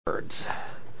Words.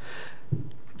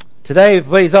 Today,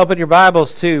 please open your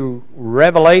Bibles to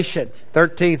Revelation,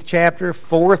 13th chapter,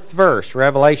 4th verse.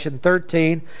 Revelation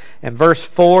 13 and verse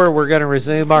 4, we're going to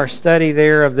resume our study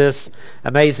there of this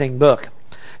amazing book.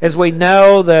 As we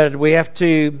know that we have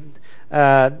to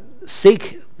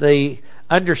seek the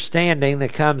understanding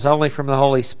that comes only from the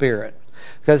Holy Spirit,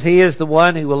 because He is the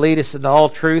one who will lead us into all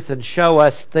truth and show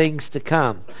us things to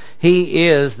come. He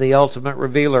is the ultimate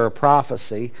revealer of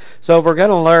prophecy. So if we're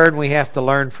going to learn, we have to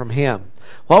learn from Him.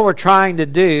 What we're trying to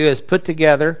do is put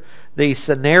together the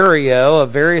scenario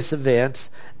of various events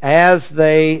as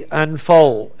they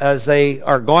unfold, as they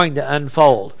are going to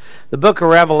unfold. The book of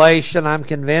Revelation, I'm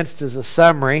convinced, is a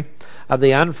summary of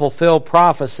the unfulfilled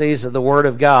prophecies of the Word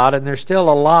of God, and there's still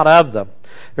a lot of them.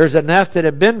 There's enough that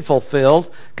have been fulfilled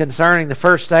concerning the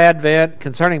first advent,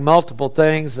 concerning multiple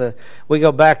things. We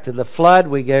go back to the flood.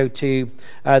 We go to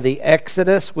the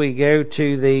Exodus. We go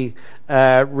to the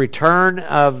return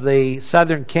of the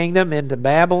southern kingdom into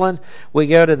Babylon. We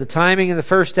go to the timing of the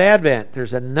first advent.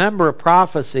 There's a number of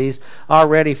prophecies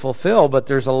already fulfilled, but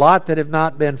there's a lot that have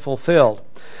not been fulfilled.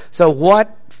 So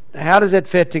how does it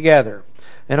fit together?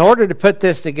 In order to put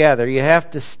this together, you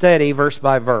have to study verse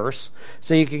by verse,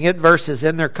 so you can get verses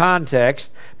in their context,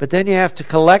 but then you have to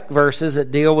collect verses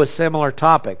that deal with similar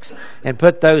topics and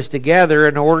put those together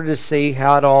in order to see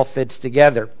how it all fits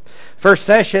together. First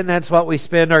session, that's what we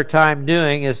spend our time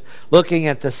doing, is looking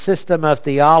at the system of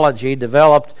theology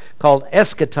developed called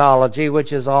eschatology,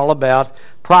 which is all about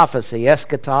prophecy.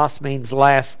 Eschatos means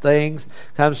last things,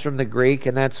 comes from the Greek,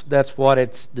 and that's what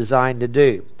it's designed to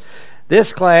do.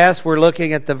 This class, we're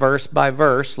looking at the verse by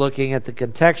verse, looking at the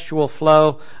contextual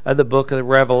flow of the book of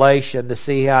Revelation to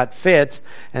see how it fits.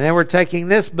 And then we're taking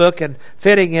this book and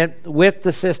fitting it with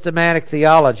the systematic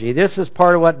theology. This is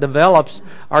part of what develops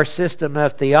our system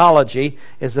of theology,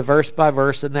 is the verse by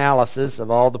verse analysis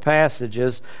of all the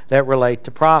passages that relate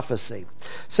to prophecy.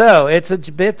 So it's a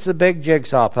big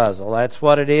jigsaw puzzle. That's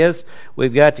what it is.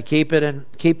 We've got to keep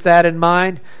that in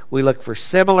mind. We look for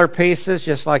similar pieces,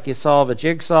 just like you solve a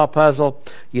jigsaw puzzle.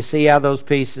 You see how those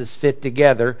pieces fit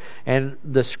together. And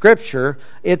the Scripture,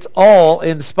 it's all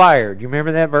inspired. You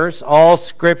remember that verse? All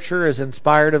Scripture is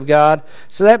inspired of God.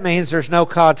 So that means there's no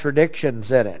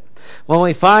contradictions in it. When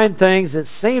we find things that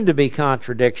seem to be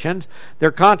contradictions,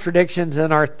 they're contradictions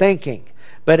in our thinking.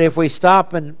 But if we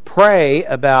stop and pray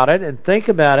about it and think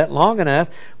about it long enough,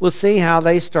 we'll see how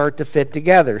they start to fit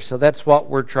together. So that's what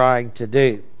we're trying to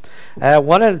do.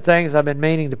 One of the things I've been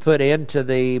meaning to put into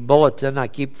the bulletin, I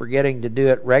keep forgetting to do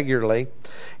it regularly,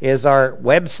 is our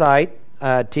website,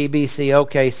 tbcokc.org.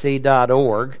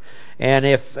 And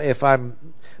if I'm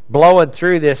blowing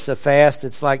through this so fast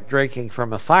it's like drinking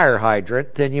from a fire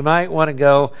hydrant, then you might want to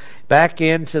go back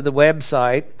into the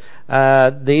website.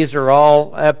 These are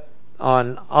all up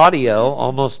on audio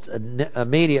almost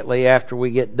immediately after we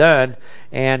get done,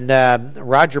 and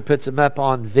Roger puts them up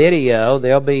on video.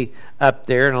 They'll be up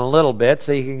there in a little bit,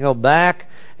 so you can go back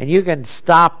and you can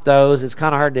stop those. It's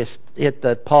kind of hard to hit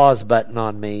the pause button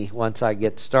on me once I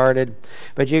get started,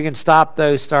 but you can stop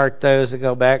those, start those, and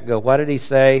go back and go, what did he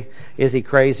say? Is he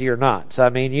crazy or not? So I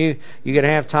mean, you're going to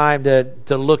have time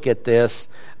to look at this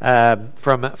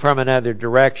from another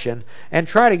direction and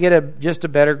try to get just a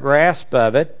better grasp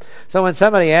of it. So when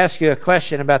somebody asks you a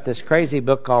question about this crazy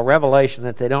book called Revelation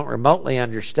that they don't remotely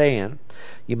understand,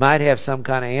 you might have some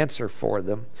kind of answer for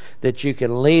them that you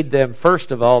can lead them,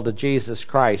 first of all, to Jesus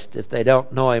Christ if they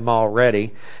don't know Him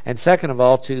already, and second of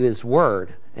all, to His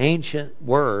Word, ancient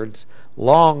words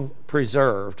long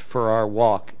preserved for our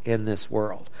walk in this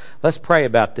world. Let's pray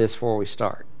about this before we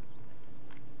start.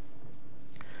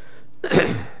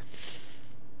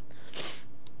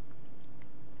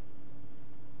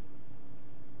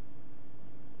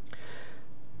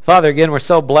 Father, again, we're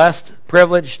so blessed,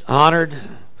 privileged, honored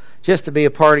just to be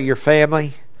a part of your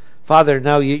family. Father, to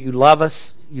know you love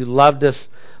us. You loved us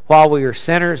while we were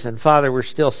sinners, and Father, we're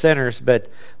still sinners,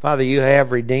 but Father, you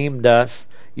have redeemed us.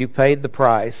 You paid the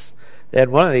price.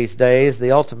 And one of these days,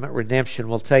 the ultimate redemption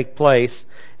will take place,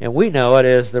 and we know it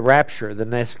is the rapture,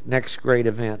 the next great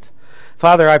event.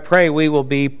 Father, I pray we will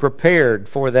be prepared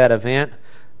for that event.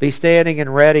 Be standing in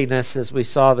readiness as we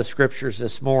saw the Scriptures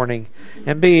this morning,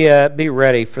 and be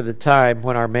ready for the time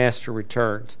when our Master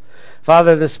returns.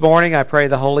 Father, this morning I pray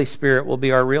the Holy Spirit will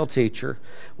be our real teacher.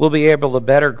 We'll be able to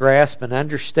better grasp and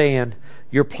understand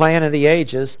your plan of the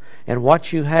ages and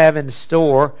what you have in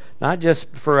store, not just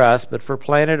for us, but for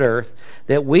planet Earth,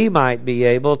 that we might be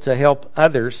able to help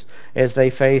others as they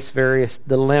face various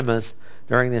dilemmas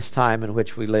during this time in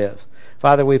which we live.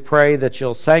 Father, we pray that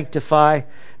you'll sanctify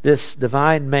this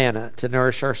divine manna to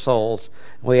nourish our souls.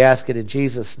 We ask it in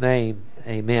Jesus' name.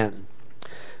 Amen.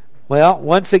 Well,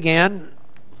 once again,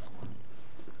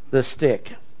 the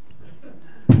stick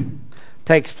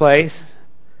takes place.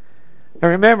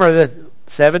 And remember the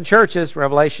 7 churches,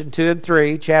 Revelation 2 and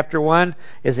 3. Chapter 1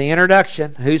 is the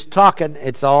introduction. Who's talking?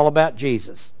 It's all about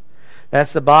Jesus.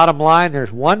 That's the bottom line.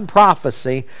 There's one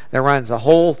prophecy that runs the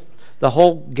whole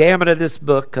gamut of this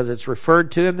book, because it's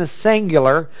referred to in the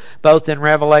singular, both in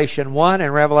Revelation 1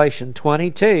 and Revelation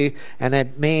 22, and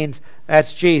it means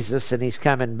that's Jesus, and He's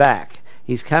coming back.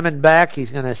 He's coming back.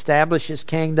 He's going to establish His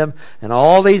kingdom, and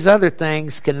all these other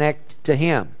things connect to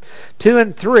Him. 2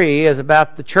 and 3 is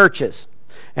about the churches.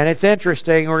 And it's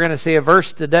interesting, we're going to see a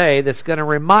verse today that's going to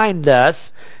remind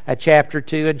us at chapter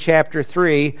 2 and chapter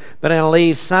 3, but going to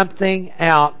leave something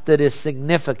out that is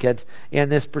significant in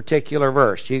this particular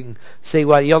verse. You can see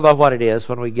you'll know what it is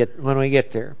when we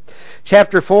get there.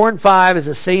 Chapter 4 and 5 is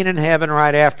a scene in heaven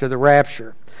right after the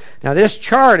rapture. Now this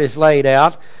chart is laid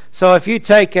out, so if you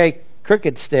take a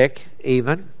crooked stick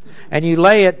even, and you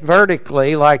lay it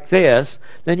vertically like this,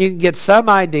 then you can get some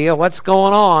idea what's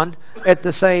going on at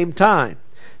the same time.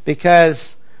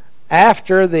 Because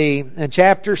in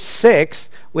chapter 6,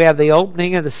 we have the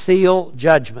opening of the seal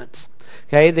judgments.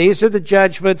 Okay, these are the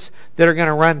judgments that are going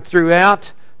to run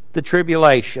throughout the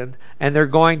tribulation, and they're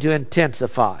going to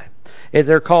intensify.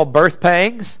 They're called birth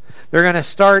pangs. They're going to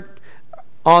start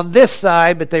on this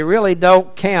side, but they really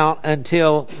don't count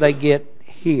until they get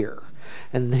here.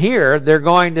 And here, they're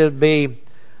going to be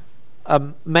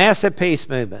a massive peace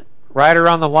movement. Rider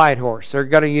on the white horse. They're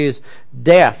going to use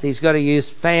death. He's going to use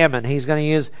famine. He's going to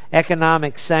use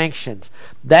economic sanctions.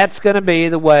 That's going to be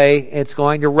the way it's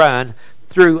going to run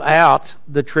throughout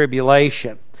the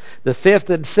tribulation. The 5th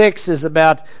and 6th is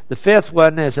about, the 5th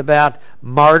one is about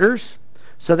martyrs.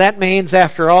 So that means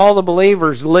after all the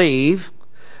believers leave,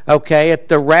 at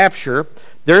the rapture,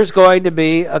 there's going to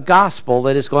be a gospel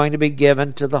that is going to be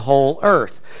given to the whole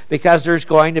earth, because there's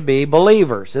going to be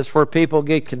believers. This is where people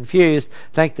get confused,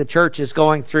 think the church is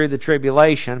going through the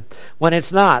tribulation, when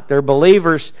it's not. They're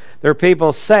believers, they're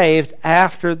people saved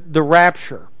after the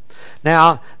rapture.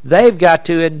 Now, they've got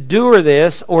to endure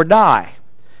this or die,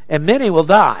 and many will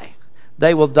die.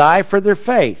 They will die for their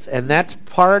faith, and that's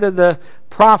part of the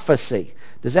prophecy.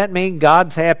 Does that mean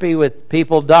God's happy with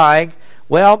people dying?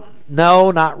 Well,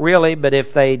 no, not really, but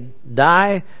if they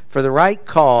die for the right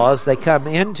cause, they come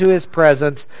into His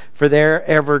presence for their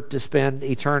ever to spend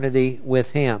eternity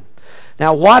with Him.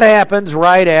 Now, what happens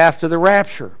right after the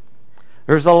rapture?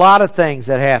 There's a lot of things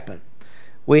that happen.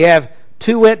 We have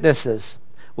 2 witnesses.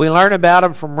 We learn about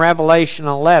them from Revelation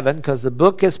 11 because the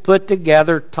book is put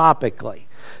together topically.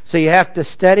 So you have to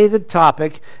study the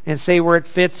topic and see where it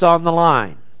fits on the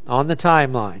line, on the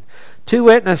timeline. 2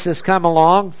 witnesses come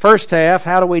along. First half,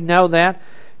 how do we know that?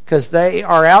 Because they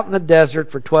are out in the desert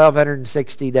for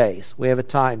 1,260 days. We have a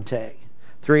time tag.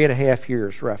 3.5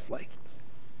 years, roughly.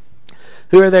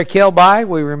 Who are they killed by?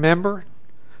 We remember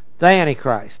the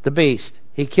Antichrist, the beast.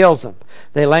 He kills them.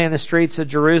 They lay in the streets of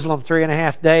Jerusalem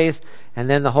 3.5 days, and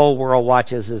then the whole world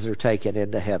watches as they're taken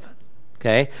into heaven.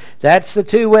 Okay, that's the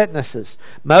 2 witnesses.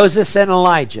 Moses and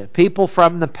Elijah, people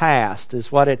from the past,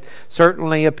 is what it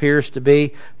certainly appears to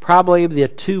be. Probably the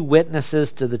 2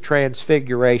 witnesses to the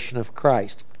transfiguration of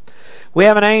Christ. We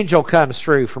have an angel comes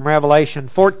through from Revelation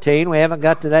 14. We haven't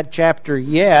got to that chapter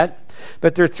yet,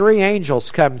 but there are 3 angels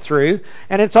come through,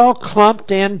 and it's all clumped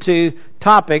into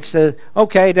topics.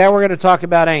 Okay, now we're going to talk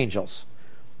about angels.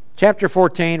 Chapter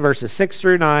 14, verses 6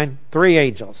 through 9, 3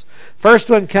 angels.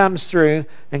 First one comes through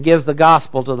and gives the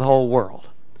gospel to the whole world.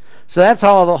 So that's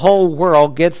how the whole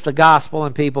world gets the gospel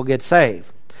and people get saved.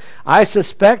 I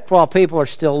suspect while people are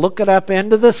still looking up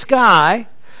into the sky,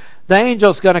 the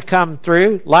angel's going to come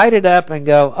through, light it up, and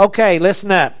go, okay, listen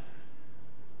up.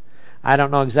 I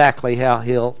don't know exactly how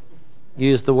he'll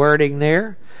use the wording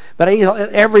there, but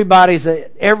everybody's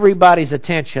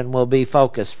attention will be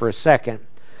focused for a second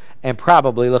and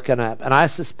probably looking up. And I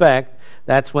suspect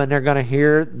that's when they're going to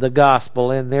hear the gospel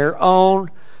in their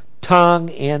own tongue,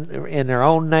 in their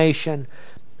own nation.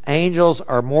 Angels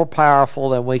are more powerful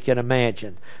than we can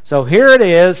imagine. So here it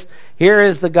is. Here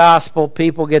is the gospel.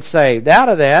 People get saved. Out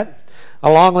of that,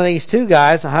 along with these 2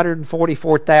 guys,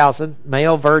 144,000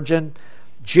 male virgin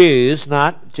Jews,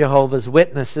 not Jehovah's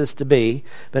Witnesses to be,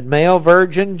 but male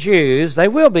virgin Jews. They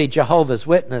will be Jehovah's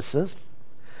Witnesses,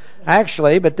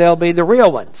 actually, but they'll be the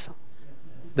real ones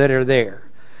that are there.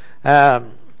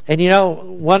 And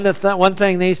one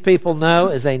thing these people know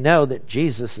is they know that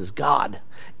Jesus is God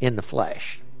in the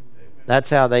flesh.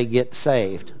 That's how they get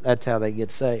saved. That's how they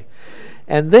get saved.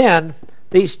 And then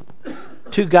these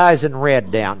 2 guys in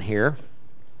red down here,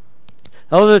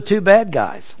 Those are the two bad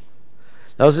guys.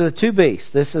 Those are the two beasts.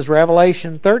 This is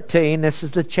Revelation 13. This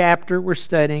is the chapter we're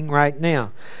studying right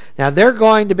now. Now, they're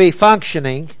going to be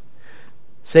functioning,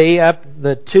 see, up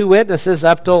the two witnesses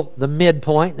up till the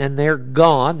midpoint, and they're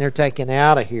gone. They're taken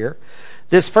out of here.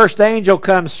 This first angel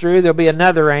comes through. There'll be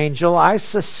another angel. I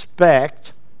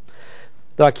suspect,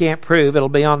 though I can't prove, it'll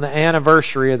be on the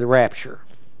anniversary of the rapture.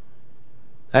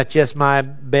 That's just my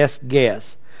best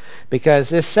guess. Because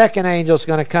this second angel is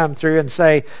going to come through and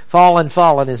say, fallen,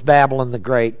 fallen is Babylon the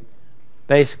Great.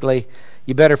 Basically,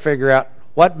 you better figure out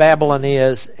what Babylon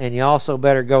is, and you also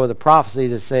better go with the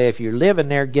prophecies that say, if you're living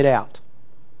there, get out.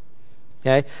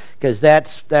 Okay? Because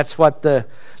that's what the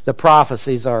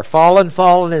prophecies are. Fallen,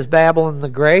 fallen is Babylon the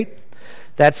Great.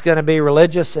 That's going to be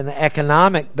religious and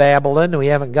economic Babylon we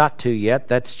haven't got to yet.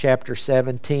 That's chapter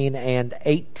 17 and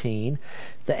 18.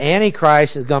 The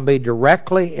Antichrist is going to be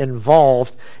directly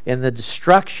involved in the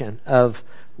destruction of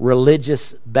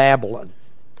religious Babylon.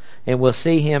 And we'll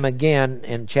see him again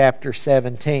in chapter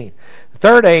 17. The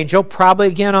third angel, probably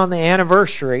again on the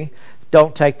anniversary,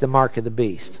 don't take the mark of the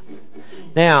beast.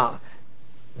 Now,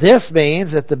 this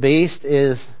means that the beast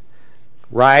is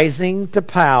rising to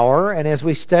power, and as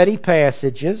we study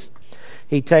passages,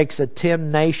 he takes a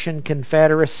 10-nation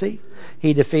confederacy.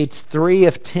 He defeats 3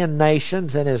 of 10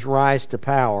 nations in his rise to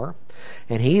power,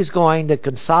 and he's going to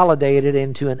consolidate it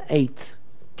into an 8th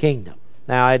kingdom.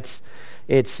 Now,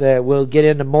 we'll get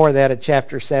into more of that at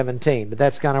chapter 17, but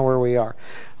that's kind of where we are.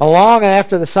 Along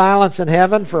after the silence in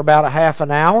heaven for about a half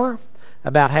an hour,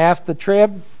 about half the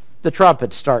trib, the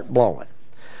trumpets start blowing.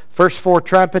 First 4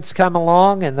 trumpets come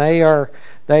along, and they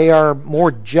are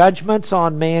more judgments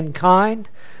on mankind.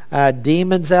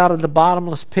 Demons out of the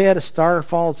bottomless pit, a star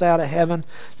falls out of heaven.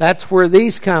 That's where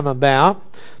these come about.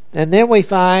 And then we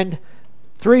find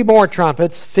 3 more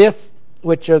trumpets, 5th,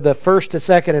 which are the first to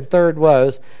second and third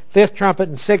woes, 5th trumpet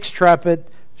and 6th trumpet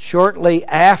shortly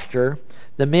after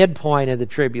the midpoint of the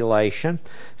tribulation.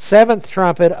 7th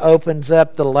trumpet opens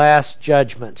up the last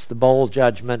judgments, the bowl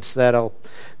judgments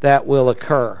that will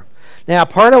occur. Now,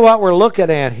 part of what we're looking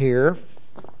at here,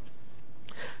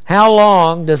 how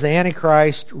long does the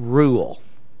Antichrist rule?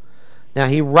 Now,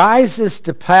 he rises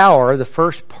to power the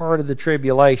first part of the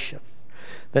tribulation.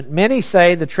 But many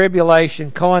say the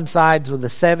tribulation coincides with the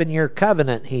 7-year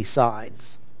covenant he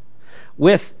signs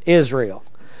with Israel.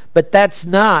 But that's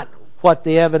not what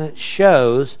the evidence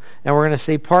shows, and we're going to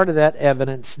see part of that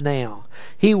evidence now.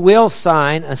 He will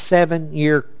sign a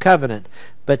 7-year covenant,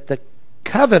 but the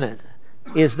covenant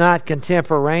is not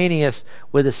contemporaneous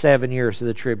with the 7 years of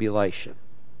the tribulation.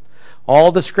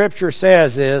 All the Scripture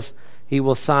says is he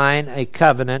will sign a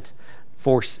covenant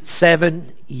for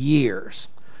 7 years.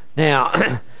 Now,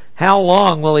 how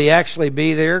long will he actually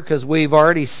be there? Because we've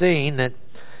already seen that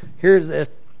here's this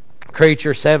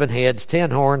creature, 7 heads,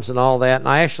 10 horns, and all that. And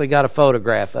I actually got a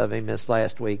photograph of him this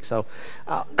last week. So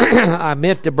I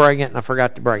meant to bring it, and I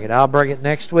forgot to bring it. I'll bring it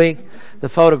next week, the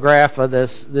photograph of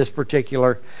this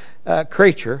particular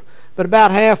creature. But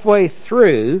about halfway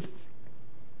through,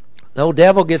 the old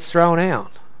devil gets thrown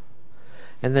out.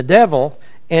 And the devil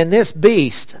and this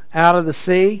beast out of the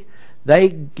sea, they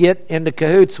get into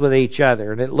cahoots with each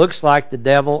other. And it looks like the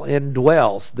devil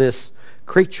indwells this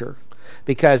creature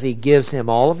because he gives him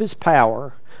all of his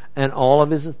power and all of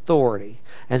his authority.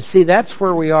 And see, that's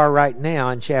where we are right now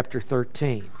in chapter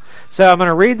 13. So I'm going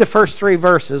to read the first 3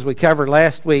 verses we covered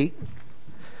last week.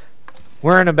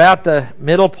 We're in about the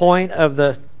middle point of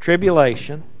the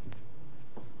tribulation.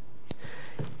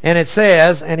 And it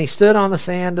says, and he stood on the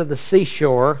sand of the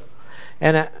seashore,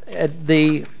 and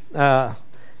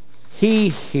he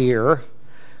here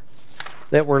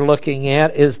that we're looking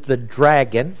at is the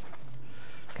dragon.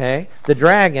 Okay, the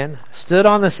dragon stood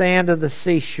on the sand of the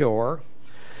seashore,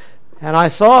 and I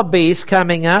saw a beast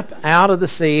coming up out of the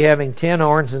sea having 10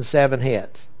 horns and 7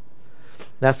 heads.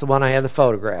 That's the one I have the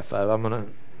photograph of. I'm going to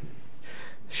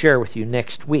share with you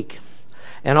next week.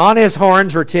 And on his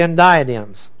horns were 10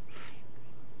 diadems.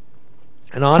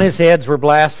 And on his heads were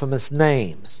blasphemous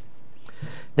names.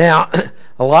 Now,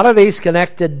 a lot of these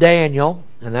connected Daniel,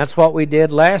 and that's what we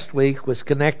did last week, was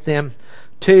connect them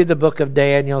to the book of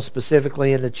Daniel,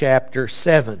 specifically into chapter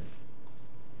 7.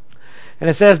 And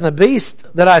it says, and the beast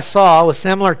that I saw was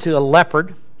similar to a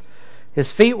leopard.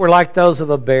 His feet were like those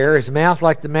of a bear, his mouth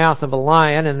like the mouth of a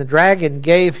lion, and the dragon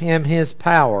gave him his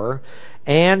power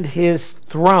and his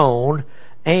throne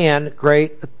and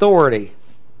great authority.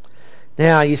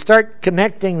 Now, you start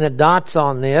connecting the dots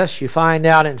on this. You find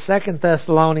out in 2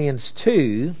 Thessalonians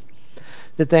 2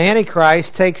 that the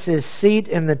Antichrist takes his seat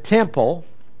in the temple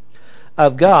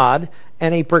of God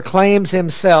and he proclaims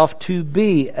himself to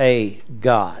be a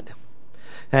God.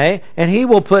 Okay? And he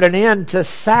will put an end to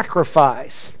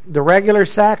sacrifice, the regular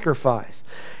sacrifice.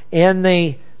 In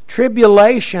the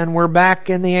tribulation, we're back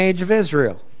in the age of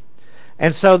Israel.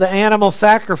 And so the animal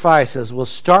sacrifices will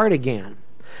start again.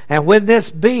 And when this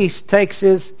beast takes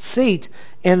his seat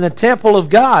in the temple of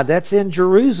God, that's in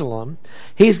Jerusalem,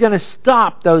 he's going to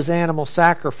stop those animal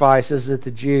sacrifices that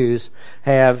the Jews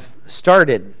have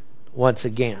started once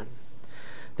again.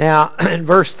 Now, in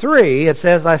verse 3, it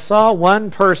says, I saw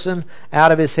one person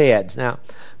out of his heads. Now,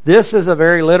 this is a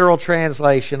very literal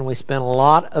translation. We spent a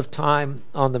lot of time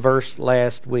on the verse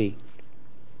last week.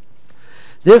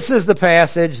 This is the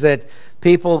passage that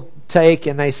people take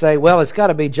and they say, well, it's got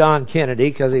to be John Kennedy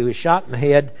because he was shot in the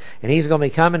head and he's going to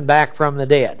be coming back from the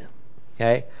dead.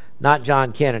 Okay? Not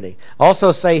John Kennedy.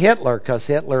 Also say Hitler because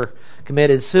Hitler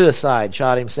committed suicide,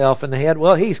 shot himself in the head.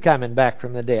 Well, he's coming back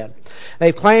from the dead.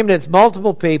 They've claimed it's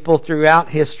multiple people throughout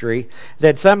history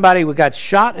that somebody got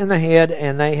shot in the head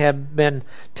and they have been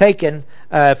taken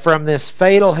from this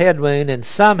fatal head wound and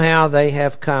somehow they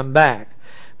have come back.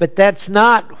 But that's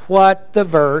not what the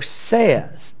verse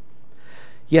says.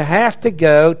 You have to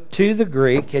go to the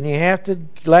Greek and you have to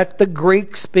let the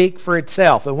Greek speak for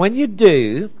itself. And when you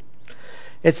do,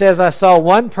 it says, I saw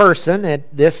one person, and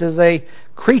this is a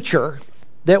creature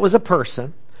that was a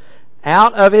person,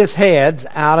 out of his heads,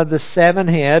 out of the 7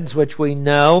 heads, which we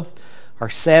know are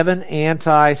 7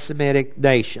 anti-Semitic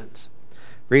nations.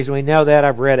 The reason we know that,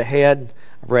 I've read ahead,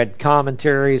 I've read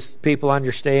commentaries, people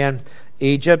understand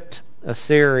Egypt,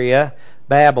 Assyria,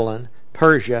 Babylon,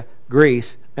 Persia,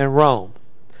 Greece, and Rome.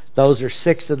 Those are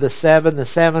 6 of the 7. The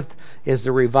 7th is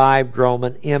the revived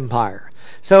Roman Empire.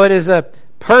 So it is a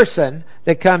person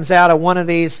that comes out of one of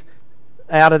these,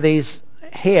 out of these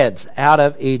heads, out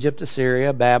of Egypt,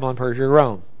 Assyria, Babylon, Persia,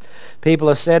 Rome. People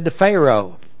have said the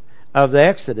Pharaoh of the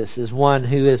Exodus is one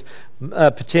who is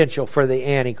potential for the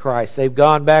Antichrist. They've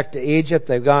gone back to Egypt.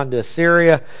 They've gone to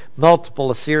Assyria, multiple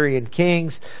Assyrian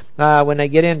kings. When they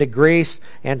get into Greece,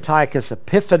 Antiochus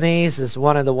Epiphanes is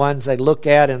one of the ones they look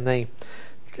at in the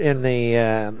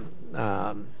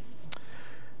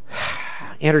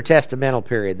intertestamental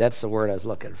period. That's the word I was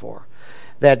looking for.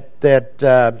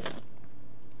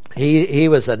 He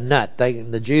was a nut.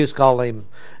 The Jews call him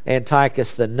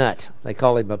Antiochus the Nut. They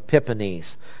call him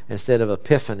Epiphanes instead of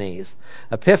Epiphanes.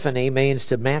 Epiphany means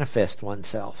to manifest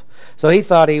oneself. So he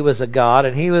thought he was a god,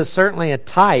 and he was certainly a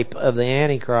type of the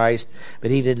Antichrist, but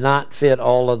he did not fit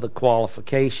all of the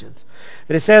qualifications.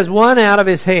 But it says one out of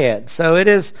his head. So it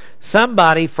is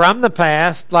somebody from the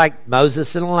past, like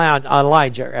Moses and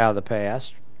Elijah are out of the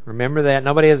past. Remember that.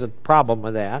 Nobody has a problem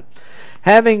with that.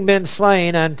 Having been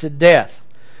slain unto death.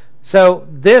 So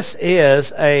this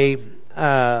is a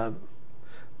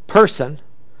person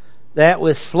that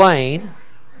was slain,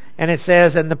 and it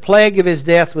says, and the plague of his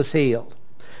death was healed.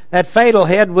 That fatal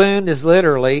head wound is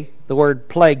literally the word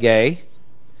plague.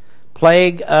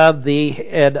 Plague of the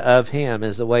head of him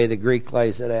is the way the Greek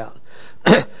lays it out.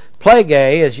 Plague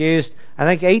is used, I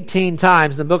think, 18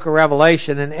 times in the book of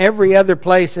Revelation, and every other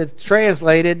place it's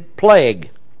translated plague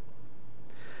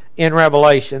in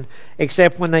Revelation,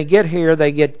 except when they get here,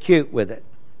 they get cute with it.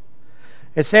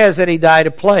 It says that he died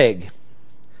of plague.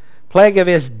 Plague of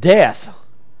his death.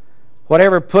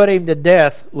 Whatever put him to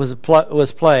death was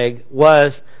plague,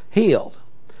 was healed.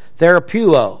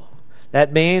 Therapuo.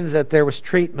 That means that there was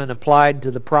treatment applied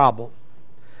to the problem.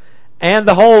 And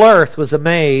the whole earth was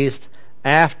amazed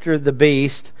after the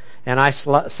beast, and I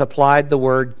supplied the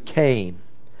word came,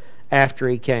 after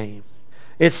he came.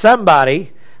 It's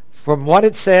somebody, from what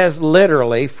it says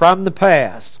literally, from the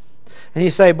past. And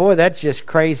you say, boy, that's just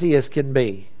crazy as can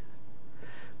be.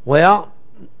 Well,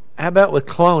 how about with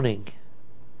cloning?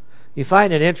 You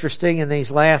find it interesting in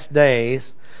these last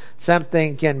days,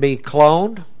 something can be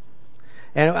cloned.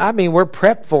 And I mean, we're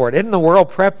prepped for it. Isn't the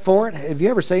world prepped for it? Have you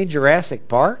ever seen Jurassic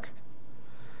Park?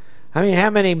 I mean, how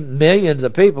many millions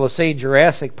of people have seen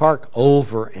Jurassic Park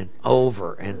over and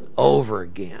over and over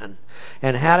again?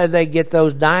 And how did they get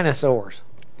those dinosaurs?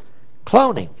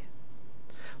 Cloning.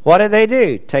 What did they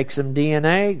do? Take some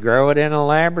DNA, grow it in a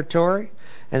laboratory,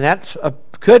 and that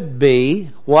could be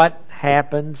what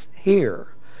happens here.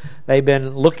 They've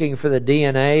been looking for the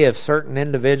DNA of certain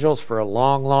individuals for a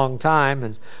long, long time,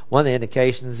 and one of the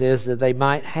indications is that they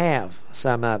might have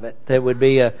some of it that would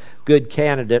be a good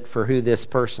candidate for who this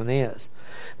person is.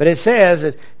 But it says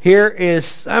that here is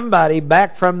somebody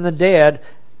back from the dead,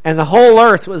 and the whole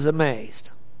earth was amazed.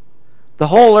 The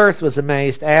whole earth was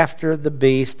amazed after the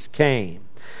beast came.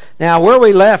 Now, where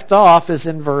we left off is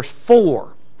in verse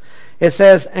 4. It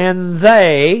says, and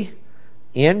they,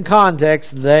 in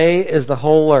context, they is the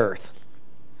whole earth,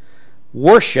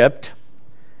 worshipped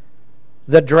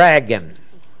the dragon.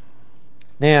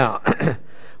 Now,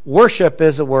 worship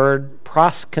is a word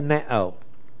proskuneo,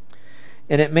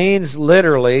 and it means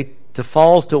literally to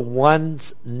fall to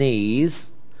one's knees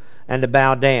and to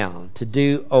bow down, to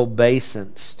do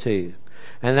obeisance to.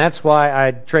 And that's why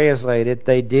I translated,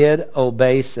 they did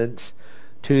obeisance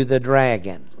to the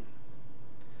dragon.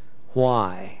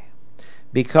 Why?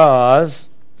 Because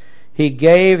he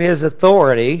gave his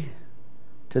authority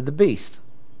to the beast.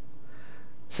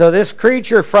 So this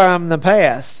creature from the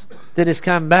past that has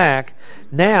come back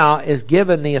now is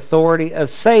given the authority of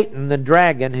Satan, the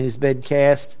dragon, who's been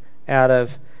cast out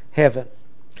of heaven.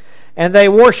 And they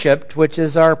worshipped, which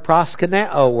is our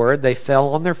proskuneo word. They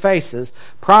fell on their faces.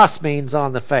 Pros means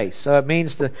on the face. So it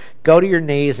means to go to your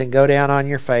knees and go down on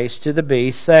your face to the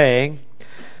beast, saying,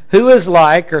 who is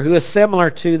like or who is similar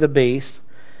to the beast,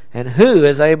 and who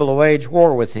is able to wage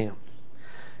war with him?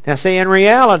 Now see, in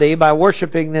reality, by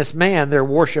worshiping this man, they're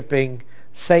worshiping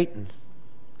Satan.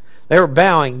 They were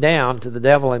bowing down to the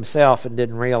devil himself and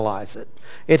didn't realize it.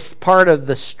 It's part of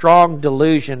the strong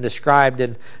delusion described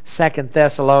in 2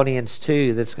 Thessalonians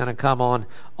 2 that's going to come on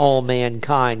all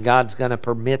mankind. God's going to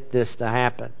permit this to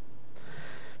happen.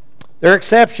 There are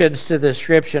exceptions to the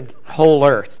description, whole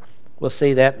earth. We'll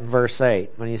see that in verse 8.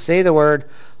 When you see the word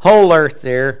whole earth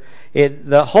there,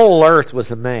 the whole earth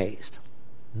was amazed.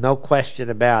 No question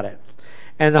about it.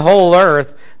 And the whole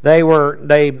earth,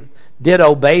 they did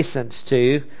obeisance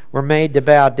to, were made to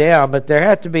bow down, but there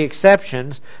had to be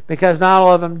exceptions because not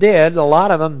all of them did. A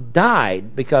lot of them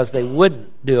died because they wouldn't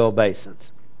do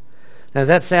obeisance. Now, does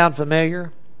that sound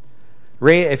familiar?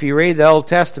 If you read the Old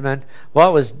Testament,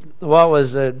 what was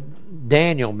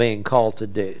Daniel being called to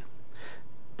do?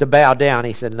 To bow down.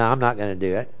 He said, no, I'm not going to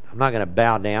do it. I'm not going to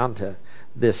bow down to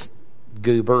this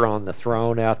goober on the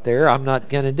throne out there. I'm not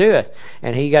going to do it.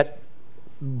 And he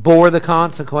bore the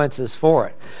consequences for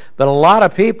it. But a lot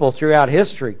of people throughout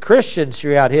history, Christians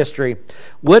throughout history,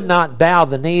 would not bow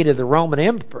the knee to the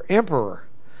Roman emperor,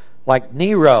 like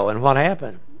Nero. And what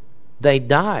happened? They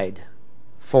died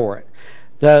for it.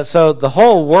 So the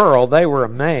whole world, they were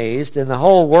amazed, and the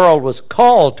whole world was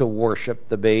called to worship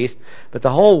the beast, but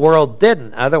the whole world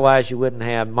didn't. Otherwise, you wouldn't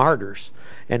have martyrs,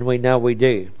 and we know we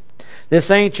do. This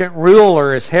ancient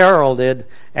ruler is heralded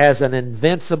as an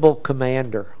invincible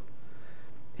commander.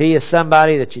 He is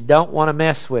somebody that you don't want to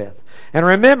mess with. And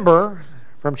remember,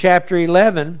 from chapter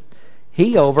 11,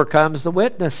 he overcomes the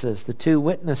witnesses, the two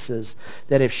witnesses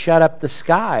that have shut up the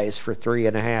skies for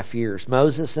 3.5 years.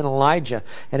 Moses and Elijah,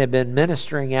 and have been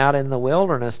ministering out in the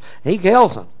wilderness. He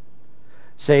kills them.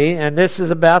 See, and this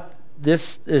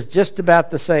is just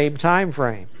about the same time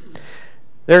frame.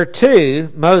 There are two,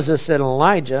 Moses and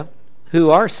Elijah, who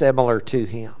are similar to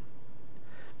him.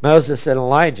 Moses and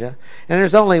Elijah, and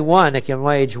there's only one that can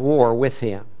wage war with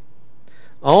him.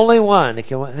 Only one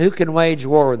who can wage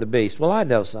war with the beast. Well, I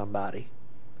know somebody.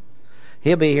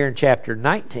 He'll be here in chapter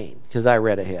 19 because I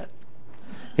read ahead.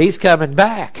 He's coming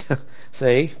back.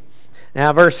 See?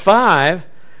 Now, verse 5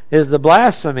 is the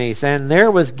blasphemies. And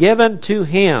there was given to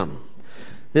him.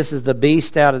 This is the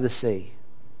beast out of the sea.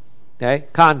 Okay?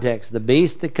 Context. The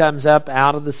beast that comes up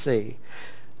out of the sea.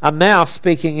 A mouth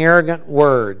speaking arrogant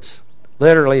words.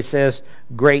 Literally says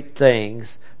great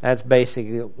things. That's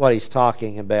basically what he's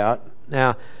talking about.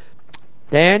 Now,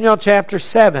 Daniel chapter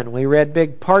 7, we read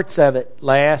big parts of it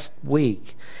last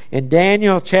week. In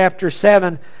Daniel chapter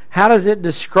 7, how does it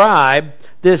describe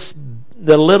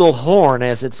the little horn,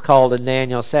 as it's called in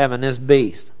Daniel 7, this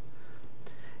beast?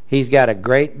 He's got a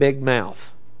great big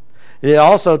mouth. It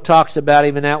also talks about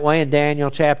him in that way in Daniel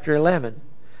chapter 11.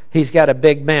 He's got a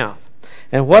big mouth.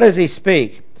 And what does he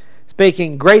speak?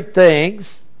 Speaking great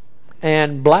things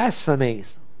and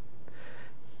blasphemies.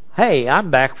 Hey,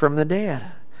 I'm back from the dead.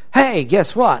 Hey,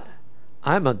 guess what?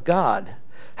 I'm a god.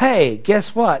 Hey,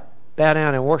 guess what? Bow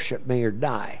down and worship me or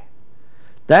die.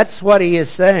 That's what he is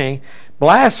saying.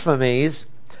 Blasphemies,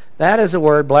 that is a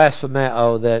word,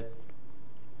 blasphemeo, that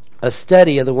a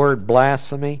study of the word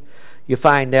blasphemy, you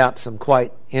find out some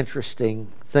quite interesting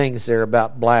things there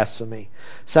about blasphemy.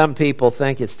 Some people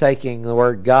think it's taking the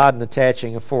word God and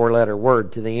attaching a 4-letter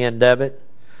word to the end of it.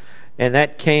 And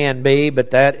that can be,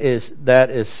 but that is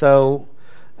so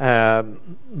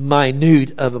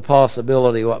minute of a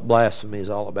possibility what blasphemy is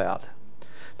all about.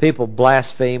 People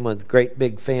blaspheme with great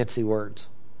big fancy words.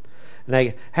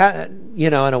 And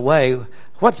in a way,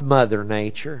 what's Mother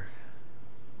Nature?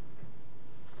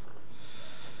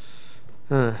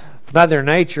 Mother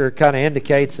Nature kind of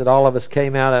indicates that all of us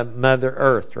came out of Mother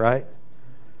Earth, right?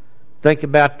 Think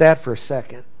about that for a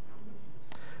second.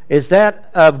 Is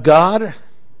that of God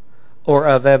or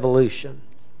of evolution?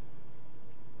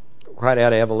 Right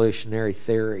out of evolutionary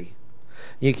theory.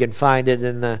 You can find it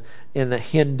in the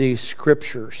Hindu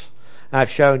scriptures. I've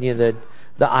shown you the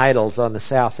idols on the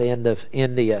south end of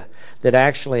India that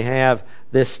actually have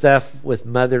this stuff with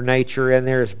Mother Nature in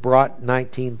there. Is brought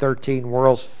 1913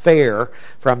 World's Fair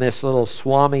from this little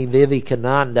Swami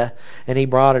Vivekananda, and he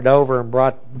brought it over and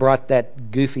brought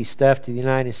that goofy stuff to the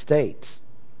United States.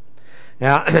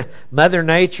 Now, Mother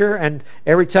Nature, and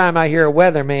every time I hear a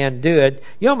weatherman do it,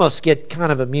 you almost get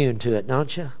kind of immune to it,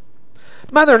 don't you?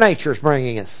 Mother Nature's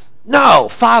bringing us. No,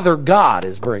 Father God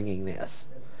is bringing this.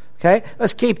 Okay,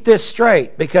 let's keep this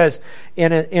straight, because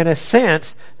in a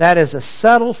sense, that is a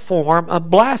subtle form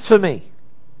of blasphemy.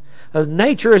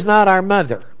 Nature is not our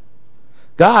mother.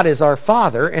 God is our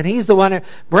Father, and He's the one who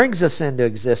brings us into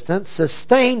existence,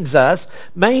 sustains us,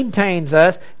 maintains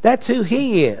us. That's who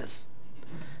He is,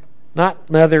 not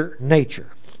Mother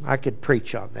Nature. I could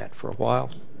preach on that for a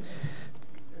while.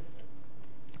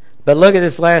 But look at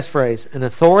this last phrase. An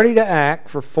authority to act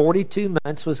for 42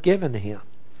 months was given to Him.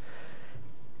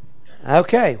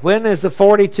 Okay, when is the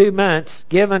 42 months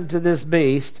given to this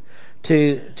beast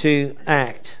to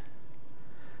act?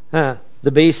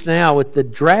 The beast now with the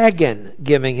dragon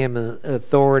giving him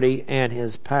authority and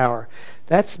his power.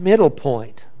 That's middle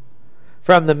point.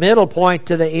 From the middle point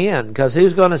to the end, because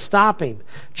who's going to stop him?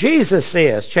 Jesus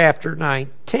is, chapter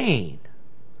 19.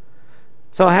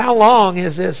 So how long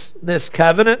is this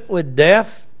covenant with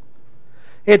death?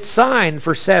 It's signed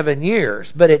for 7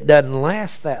 years, but it doesn't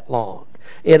last that long.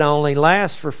 It only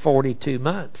lasts for 42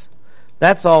 months.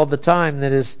 That's all the time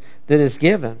that is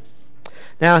given.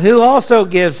 Now, who also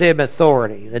gives him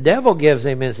authority? The devil gives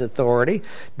him his authority.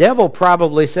 Devil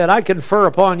probably said, I confer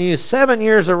upon you 7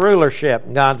 years of rulership.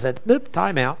 And God said, nope,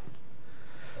 time out.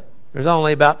 There's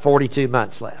only about 42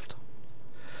 months left.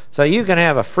 So you can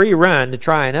have a free run to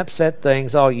try and upset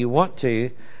things all you want to,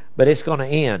 but it's going to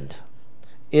end.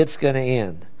 It's going to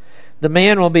end. The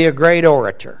man will be a great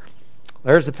orator.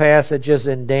 There's the passages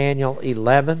in Daniel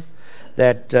 11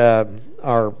 that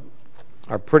are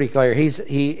pretty clear.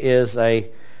 He is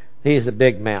a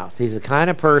big mouth. He's the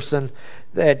kind of person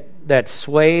that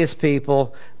sways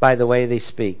people by the way they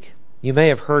speak. You may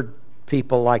have heard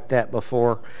people like that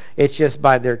before. It's just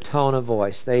by their tone of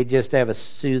voice. They just have a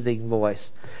soothing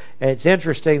voice. And it's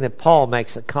interesting that Paul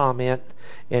makes a comment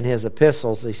in his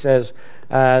epistles. He says,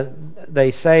 they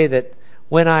say that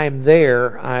when I'm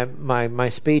there, my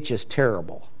speech is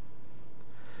terrible.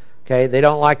 Okay, they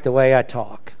don't like the way I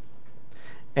talk.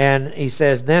 And he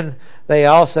says, then they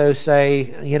also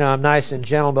say, I'm nice and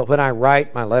gentle, but when I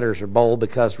write, my letters are bold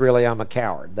because really I'm a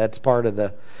coward. That's part of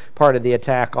the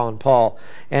attack on Paul.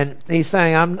 And he's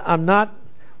saying, I'm not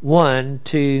one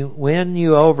to win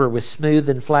you over with smooth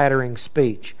and flattering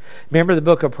speech. Remember the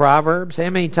book of Proverbs? How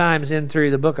many times in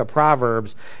through the book of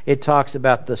Proverbs it talks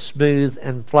about the smooth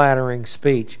and flattering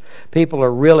speech? People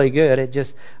are really good at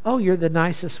just, you're the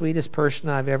nicest, sweetest person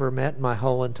I've ever met in my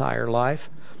whole entire life.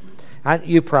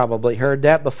 You probably heard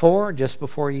that before, just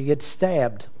before you get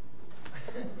stabbed.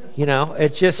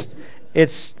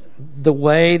 It's the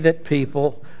way that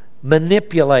people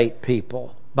manipulate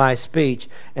people by speech.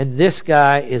 And this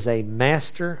guy is a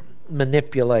master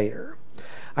manipulator.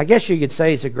 I guess you could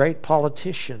say he's a great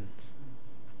politician.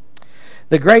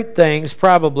 The great things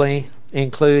probably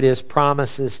include his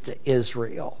promises to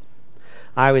Israel.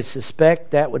 I would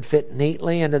suspect that would fit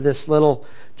neatly into this little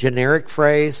generic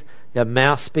phrase, the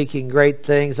mouth speaking great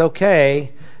things.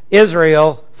 Okay,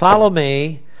 Israel, follow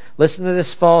me. Listen to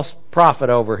this false prophet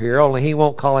over here, only he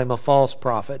won't call him a false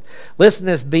prophet. Listen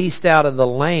to this beast out of the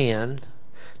land.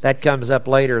 That comes up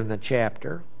later in the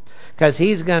chapter. Because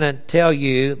he's going to tell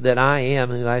you that I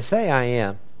am who I say I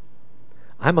am.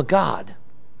 I'm a God.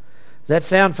 Does that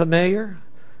sound familiar?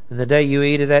 And the day you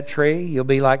eat of that tree, you'll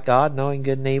be like God, knowing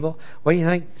good and evil. What do you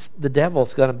think the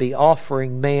devil's going to be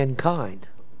offering mankind?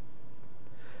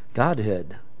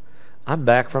 Godhood. I'm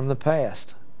back from the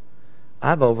past.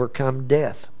 I've overcome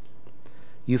death.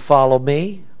 You follow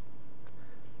me?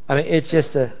 I mean, it's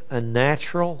just a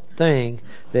natural thing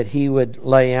that he would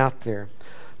lay out there.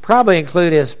 Probably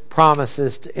include his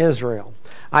promises to Israel.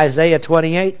 Isaiah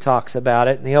 28 talks about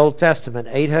it in the Old Testament,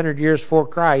 800 years before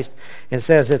Christ, and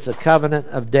says it's a covenant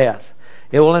of death.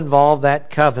 It will involve that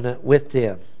covenant with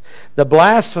them. The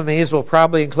blasphemies will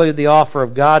probably include the offer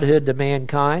of godhood to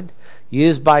mankind,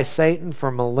 used by Satan for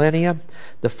millennia.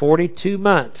 The 42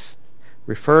 months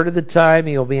refer to the time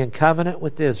he will be in covenant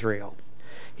with Israel.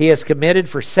 He is committed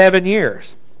for 7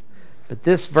 years. But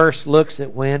this verse looks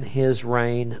at when his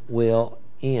reign will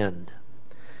end.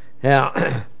 Now,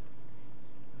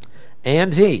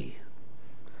 and he.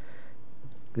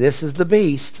 This is the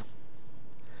beast.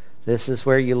 This is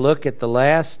where you look at the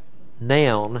last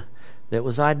noun that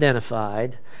was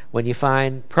identified. When you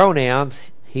find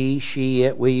pronouns, he, she,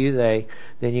 it, we, you, they,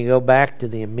 then you go back to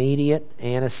the immediate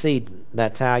antecedent.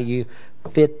 That's how you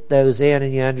fit those in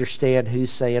and you understand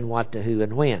who's saying what to who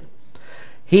and when.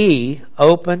 He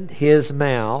opened his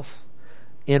mouth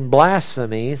in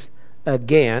blasphemies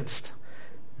against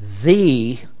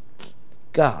the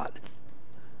God.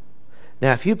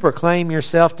 Now, if you proclaim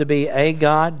yourself to be a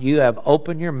God, you have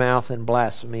opened your mouth in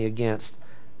blasphemy against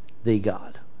the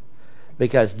God.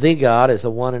 Because the God is a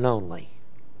one and only.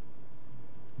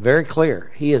 Very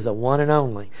clear. He is a one and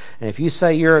only. And if you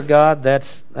say you're a God,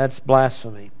 that's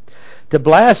blasphemy. To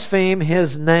blaspheme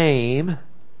His name,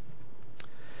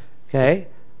 okay,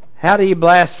 how do you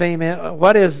blaspheme it?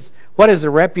 What is the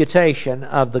reputation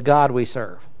of the God we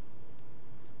serve?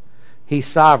 He's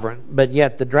sovereign, but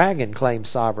yet the dragon claims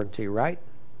sovereignty, right?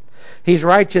 He's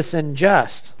righteous and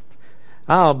just.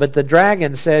 Oh, but the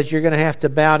dragon says you're going to have to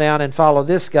bow down and follow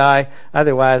this guy,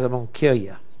 otherwise I'm going to kill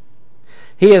you.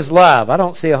 He is love. I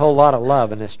don't see a whole lot of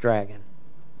love in this dragon,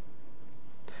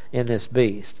 in this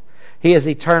beast. He is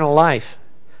eternal life.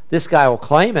 This guy will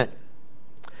claim it.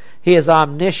 He is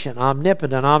omniscient,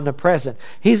 omnipotent, omnipresent.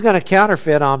 He's going to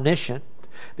counterfeit omniscient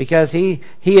because he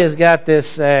has got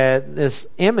this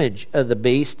image of the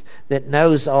beast that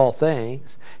knows all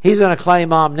things. He's going to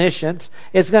claim omniscience.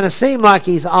 It's going to seem like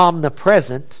he's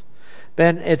omnipresent.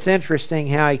 But it's interesting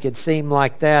how he could seem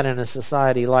like that in a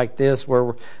society like this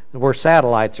where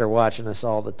satellites are watching us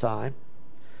all the time.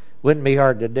 Wouldn't be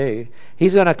hard to do.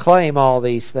 He's going to claim all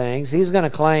these things. He's going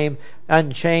to claim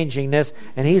unchangingness,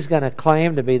 and he's going to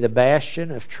claim to be the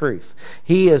bastion of truth.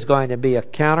 He is going to be a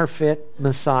counterfeit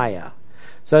Messiah.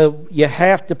 So you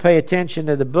have to pay attention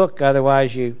to the book,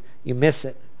 otherwise you miss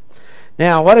it.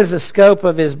 Now, what is the scope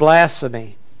of his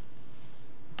blasphemy?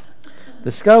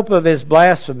 The scope of his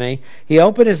blasphemy, he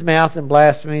opened his mouth in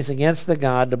blasphemies against the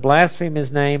God to blaspheme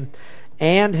his name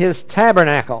and his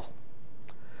tabernacle.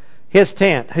 His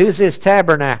tent. Who's his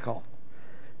tabernacle?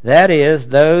 That is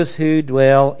those who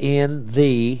dwell in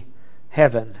the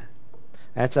heaven.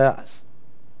 That's us.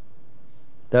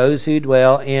 Those who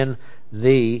dwell in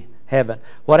the heaven.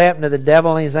 What happened to the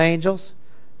devil and his angels?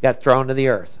 Got thrown to the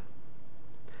earth.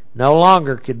 No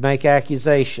longer could make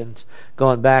accusations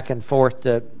going back and forth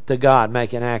to God,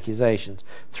 making accusations.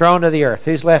 Thrown to the earth.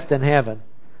 Who's left in heaven?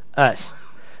 Us.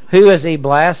 Who is he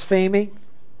blaspheming?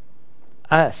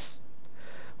 Us.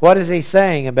 What is he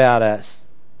saying about us?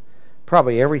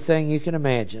 Probably everything you can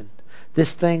imagine.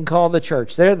 This thing called the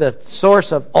church. They're the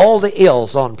source of all the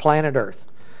ills on planet Earth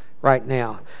right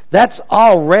now. That's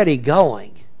already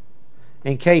going.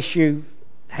 In case you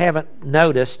haven't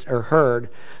noticed or heard,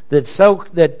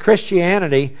 that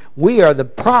Christianity, we are the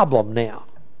problem now.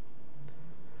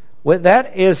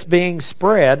 That is being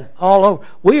spread all over.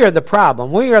 We are the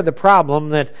problem. We are the problem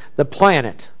that the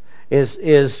planet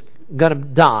is going to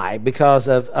die because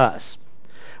of us.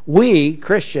 We,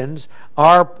 Christians,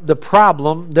 are the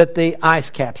problem that the ice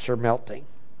caps are melting.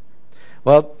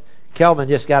 Well, Kelvin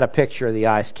just got a picture of the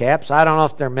ice caps. I don't know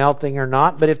if they're melting or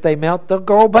not, but if they melt, they'll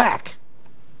go back.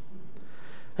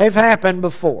 They've happened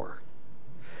before.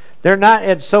 They're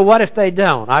not. So what if they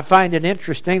don't? I find it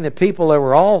interesting that people that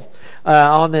were all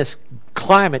on this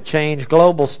climate change,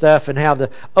 global stuff, and how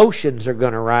the oceans are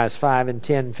going to rise 5 and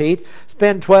 10 feet,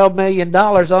 spend $12 million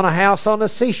on a house on the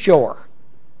seashore.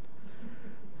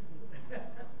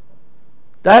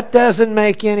 That doesn't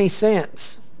make any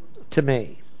sense to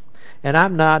me. And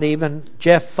I'm not even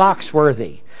Jeff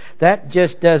Foxworthy. That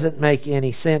just doesn't make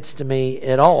any sense to me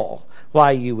at all,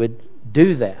 why you would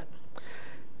do that.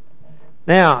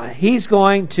 Now, he's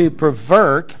going to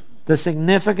pervert the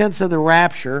significance of the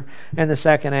rapture and the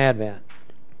second advent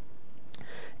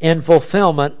in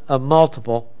fulfillment of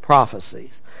multiple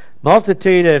prophecies.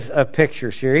 Multitude of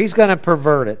pictures here. He's going to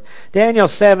pervert it. Daniel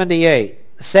 7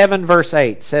 verse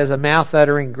 8 says, a mouth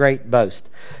uttering great boast.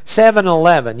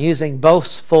 7:11, using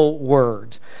boastful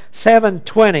words.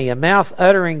 7:20, a mouth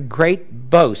uttering great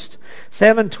boast.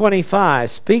 7:25,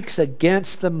 speaks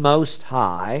against the Most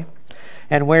High,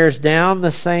 and wears down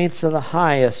the saints of the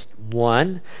highest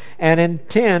one, and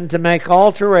intend to make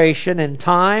alteration in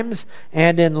times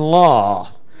and in law.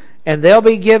 And they'll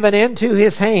be given into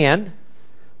his hand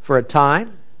for a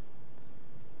time,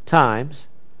 times,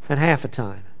 and half a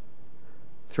time.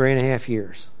 3.5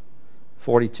 years,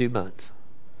 42 months,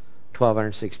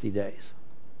 1,260 days.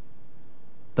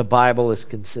 The Bible is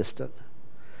consistent.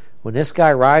 When this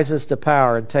guy rises to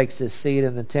power and takes his seat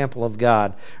in the temple of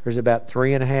God, there's about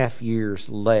 3.5 years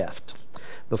left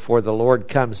before the Lord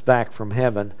comes back from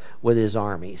heaven with his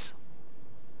armies.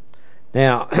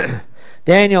 Now,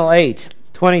 Daniel 8,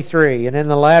 23, and in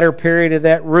the latter period of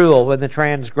that rule, when the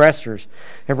transgressors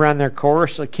have run their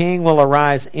course, a king will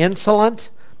arise insolent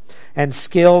and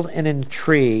skilled in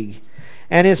intrigue,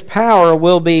 and his power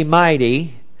will be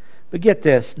mighty. But get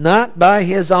this, not by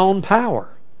his own power.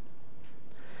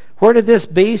 Where did this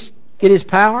beast get his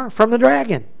power? From the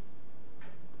dragon.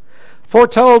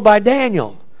 Foretold by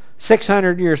Daniel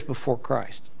 600 years before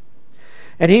Christ.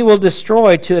 And he will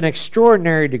destroy to an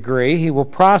extraordinary degree. He will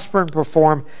prosper and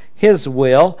perform his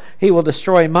will. He will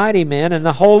destroy mighty men and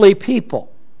the holy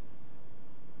people.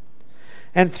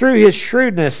 And through his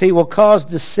shrewdness he will cause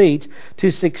deceit to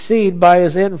succeed by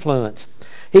his influence.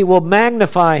 He will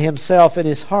magnify himself in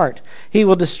his heart. He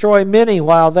will destroy many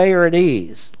while they are at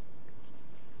ease.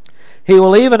 He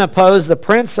will even oppose the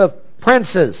prince of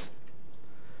princes,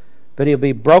 but he'll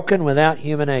be broken without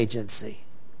human agency.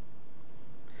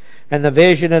 And the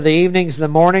vision of the evenings and the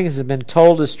mornings has been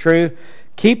told as true.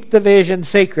 Keep the vision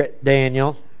secret,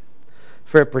 Daniel,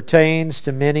 for it pertains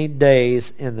to many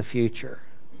days in the future.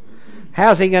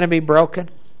 How's he going to be broken?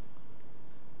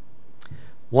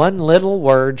 One little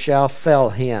word shall fell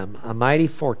him. A mighty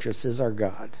fortress is our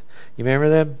God. You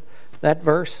remember that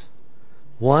verse?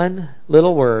 One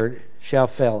little word shall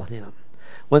fell him.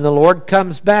 When the Lord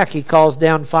comes back, he calls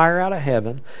down fire out of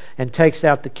heaven and takes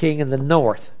out the king of the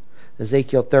north.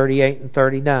 Ezekiel 38 and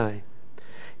 39.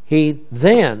 He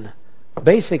then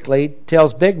basically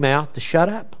tells Big Mouth to shut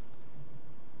up.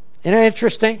 Isn't it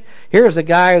interesting? Here's a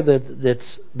guy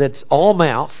that's all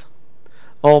mouth.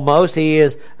 Almost. He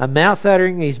is a mouth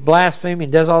uttering, he's blaspheming,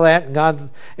 he does all that,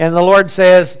 and the Lord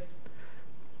says,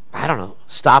 I don't know,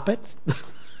 stop it.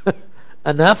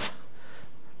 Enough.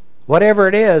 Whatever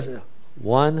it is,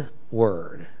 one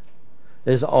word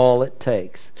is all it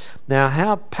takes. Now,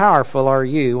 how powerful are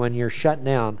you when you're shut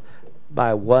down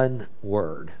by one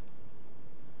word?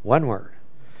 One word.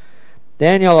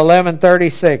 Daniel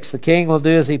 11:36, the king will do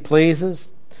as he pleases.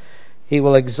 He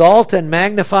will exalt and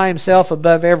magnify himself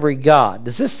above every god.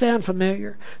 Does this sound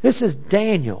familiar? This is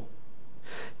Daniel.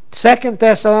 2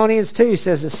 Thessalonians 2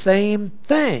 says the same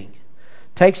thing.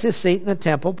 Takes his seat in the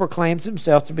temple, proclaims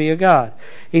himself to be a god.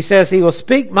 He says he will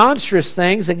speak monstrous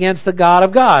things against the God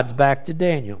of gods, back to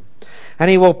Daniel. And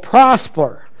he will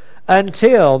prosper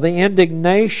until the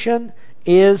indignation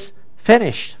is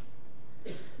finished.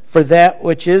 For that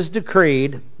which is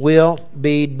decreed will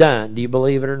be done. Do you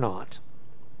believe it or not?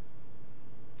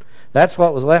 That's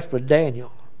what was left with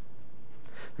Daniel.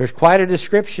 There's quite a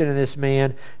description of this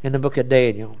man in the book of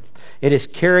Daniel. It is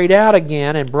carried out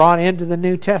again and brought into the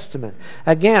New Testament.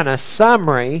 Again, a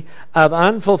summary of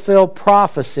unfulfilled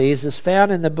prophecies is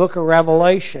found in the book of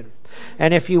Revelation.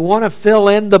 And if you want to fill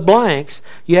in the blanks,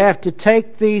 you have to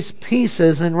take these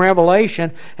pieces in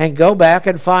Revelation and go back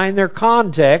and find their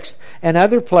context and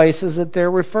other places that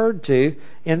they're referred to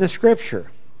in the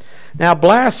Scripture. Now,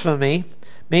 blasphemy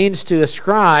means to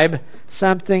ascribe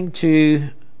something to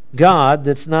God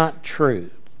that's not true.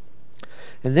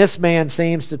 And this man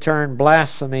seems to turn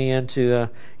blasphemy into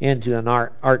an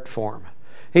art form.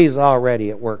 He's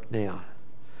already at work now.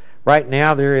 Right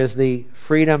now there is the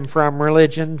Freedom from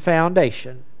Religion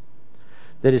Foundation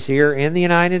that is here in the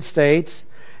United States,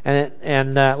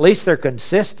 and at least they're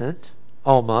consistent,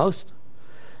 almost.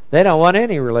 They don't want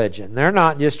any religion. They're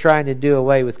not just trying to do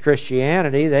away with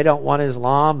Christianity. They don't want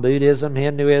Islam, Buddhism,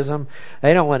 Hinduism.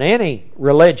 They don't want any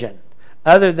religion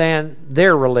other than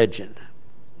their religion.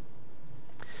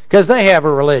 Because they have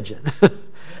a religion.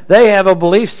 They have a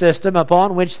belief system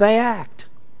upon which they act.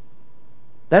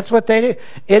 That's what they do.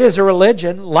 It is a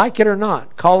religion, like it or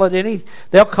not.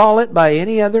 They'll call it by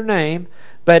any other name,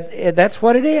 but that's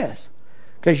what it is.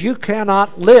 Because you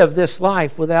cannot live this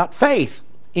life without faith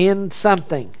in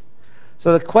something.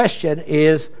 So the question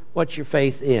is, what's your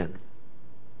faith in?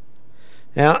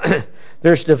 Now,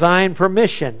 there's divine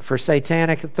permission for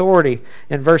satanic authority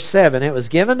in verse 7. It was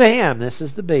given to him, this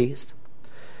is the beast,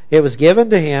 it was given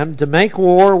to him to make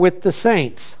war with the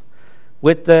saints,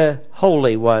 with the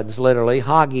holy ones, literally.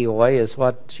 Hagioi is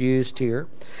what's used here.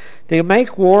 To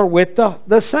make war with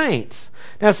the saints.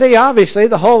 Now see, obviously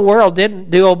the whole world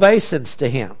didn't do obeisance to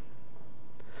him.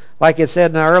 Like it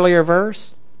said in the earlier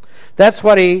verse. That's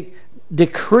what he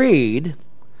decreed,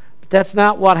 but that's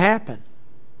not what happened.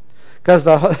 Because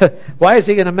why is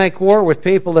he going to make war with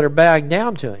people that are bowing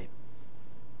down to him?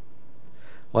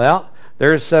 Well,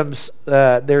 there's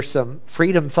some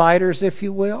freedom fighters, if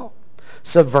you will,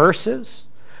 subversives.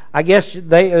 I guess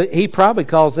he probably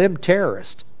calls them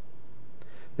terrorists.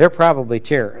 They're probably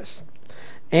terrorists.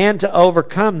 And to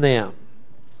overcome them.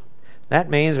 That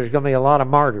means there's going to be a lot of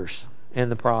martyrs in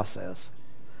the process.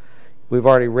 We've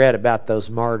already read about those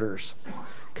martyrs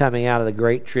coming out of the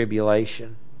Great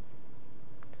Tribulation.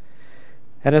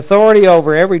 And authority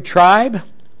over every tribe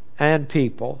and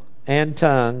people and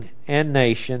tongue and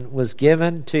nation was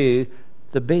given to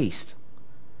the beast.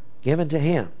 Given to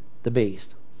him, the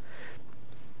beast.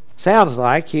 Sounds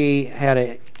like he had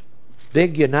a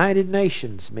big United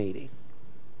Nations meeting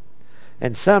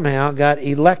and somehow got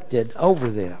elected over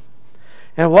them.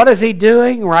 And what is he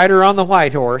doing? Rider on the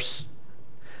white horse.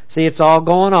 See, it's all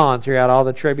going on throughout all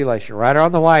the tribulation. Rider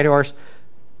on the white horse,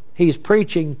 he's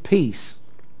preaching peace.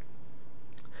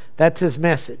 That's his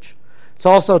message. It's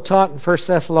also taught in 1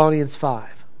 Thessalonians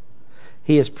 5.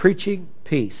 He is preaching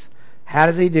peace. How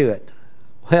does he do it?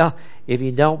 Well, if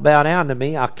you don't bow down to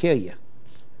me, I'll kill you.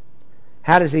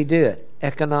 How does he do it?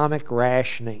 Economic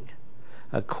rationing.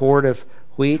 A quart of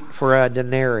wheat for a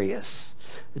denarius.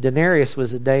 A denarius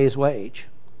was a day's wage.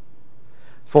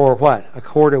 For what? A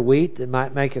quart of wheat that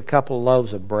might make a couple of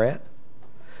loaves of bread?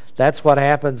 That's what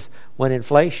happens when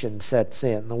inflation sets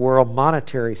in. The world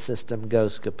monetary system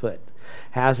goes kaput.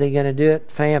 How's he going to do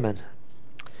it? Famine.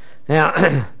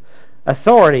 Now,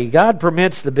 authority. God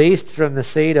permits the beasts from the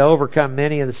sea to overcome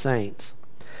many of the saints.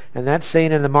 And that's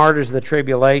seen in the martyrs of the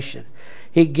tribulation.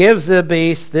 He gives the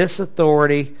beast this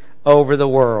authority over the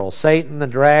world. Satan, the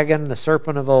dragon, the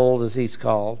serpent of old, as he's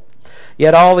called.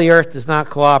 Yet all the earth does not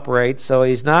cooperate, so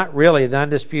he's not really the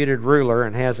undisputed ruler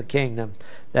and has a kingdom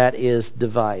that is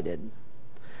divided.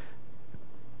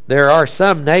 There are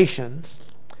some nations,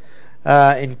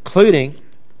 including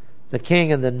the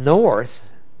king of the north,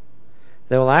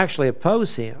 that will actually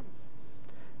oppose him.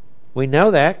 We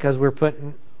know that because we're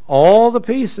putting all the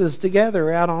pieces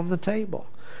together out on the table.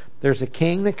 There's a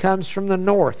king that comes from the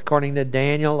north, according to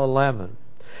Daniel 11.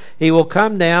 He will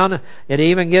come down. It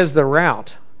even gives the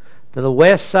route to the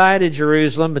west side of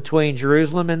Jerusalem, between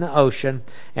Jerusalem and the ocean,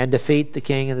 and defeat the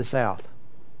king of the south.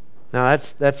 Now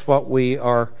that's what we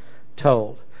are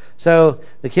told. So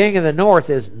the king of the north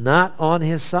is not on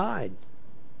his side.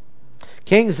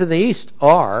 Kings of the east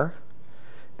are,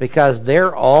 because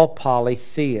they're all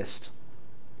polytheist.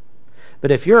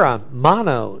 But if you're a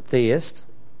monotheist,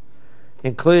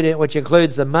 which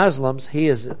includes the Muslims, he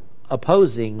is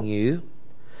opposing you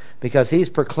because he's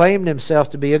proclaimed himself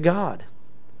to be a god.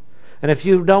 And if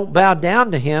you don't bow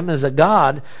down to him as a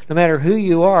god, no matter who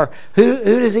you are, who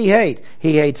does he hate?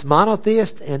 He hates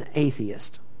monotheist and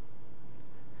atheist.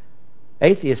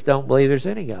 Atheists don't believe there's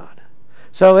any God.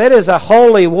 So it is a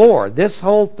holy war. This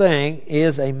whole thing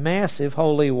is a massive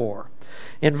holy war.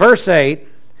 In verse 8,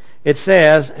 it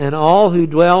says, and all who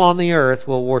dwell on the earth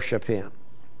will worship him.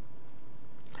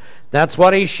 That's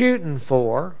what he's shooting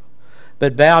for.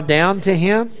 But bow down to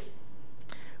him?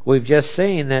 We've just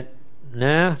seen that,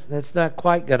 that's not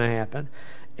quite going to happen.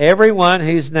 Everyone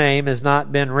whose name has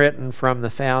not been written from the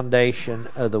foundation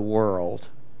of the world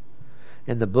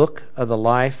in the book of the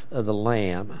life of the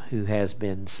Lamb who has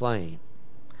been slain.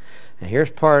 Now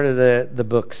here's part of the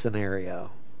book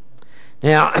scenario.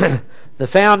 Now, the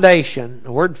foundation,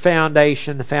 the word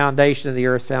foundation, the foundation of the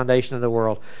earth, foundation of the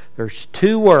world, there's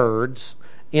two words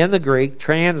in the Greek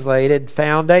translated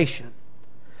foundation.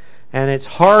 And it's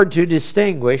hard to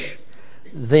distinguish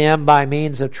them by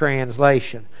means of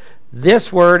translation.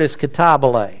 This word is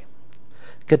katabale.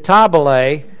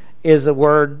 Katabale is a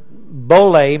word,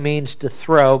 bole means to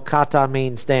throw, kata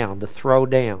means down, to throw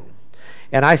down.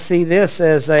 And I see this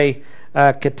as a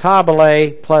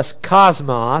katabale plus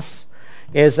cosmos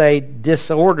is a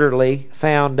disorderly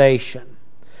foundation.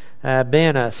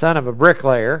 Being a son of a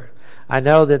bricklayer, I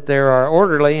know that there are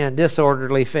orderly and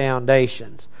disorderly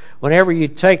foundations. Whenever you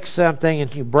take something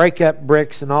and you break up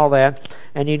bricks and all that,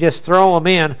 and you just throw them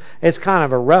in, it's kind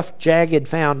of a rough, jagged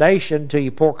foundation till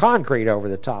you pour concrete over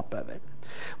the top of it.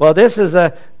 Well, this is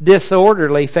a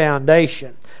disorderly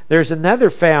foundation. There's another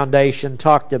foundation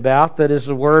talked about that is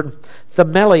the word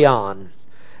themelion.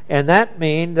 And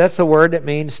that's a word that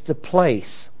means to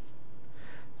place.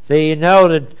 So you know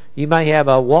that you may have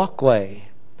a walkway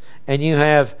and you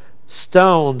have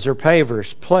stones or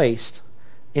pavers placed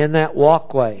in that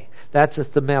walkway. That's a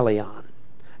themelion.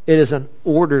 It is an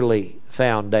orderly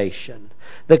foundation.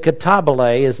 The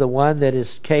katabale is the one that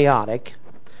is chaotic,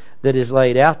 that is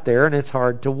laid out there, and it's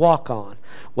hard to walk on.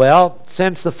 Well,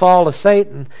 since the fall of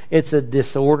Satan, it's a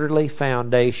disorderly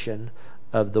foundation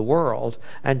of the world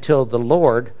until the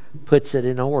Lord puts it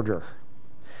in order.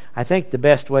 I think the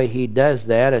best way he does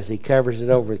that is he covers it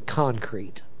over with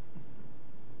concrete.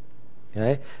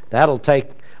 Okay? That'll take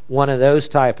one of those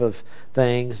type of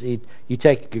things. You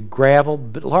take gravel,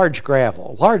 but large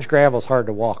gravel. Large gravel is hard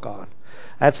to walk on.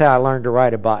 That's how I learned to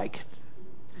ride a bike.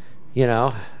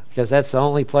 Because that's the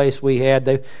only place we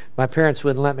had. My parents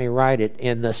wouldn't let me ride it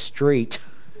in the street.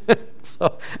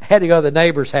 So I had to go to the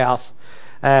neighbor's house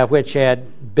which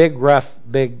had big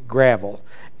gravel.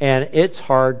 And it's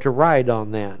hard to ride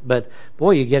on that. But,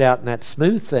 boy, you get out in that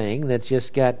smooth thing that's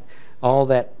just got all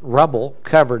that rubble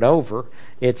covered over.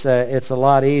 It's a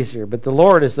lot easier. But the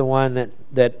Lord is the one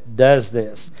that does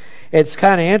this. It's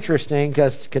kind of interesting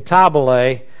because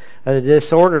katabole, the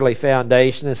disorderly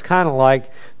foundation, is kind of like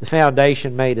the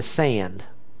foundation made of sand.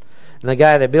 And the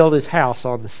guy that built his house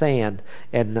on the sand,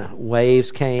 and the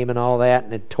waves came and all that,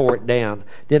 and it tore it down.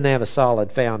 Didn't have a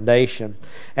solid foundation,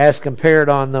 as compared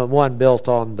on the one built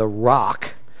on the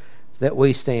rock that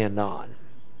we stand on.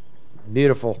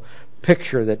 Beautiful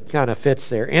picture that kind of fits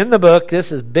there. In the book,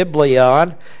 this is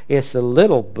Biblion. It's the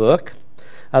little book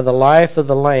of the life of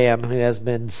the Lamb who has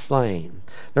been slain.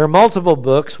 There are multiple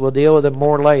books. We'll deal with them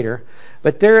more later.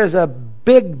 But there is a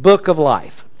big book of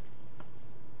life.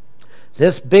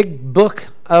 This big book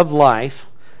of life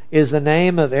is the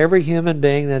name of every human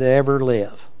being that ever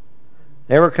lived,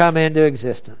 ever come into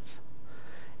existence.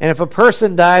 And if a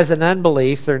person dies in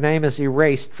unbelief, their name is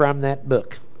erased from that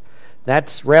book.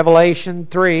 That's Revelation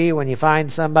 3, when you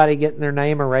find somebody getting their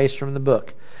name erased from the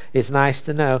book. It's nice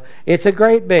to know. It's a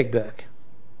great big book.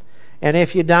 And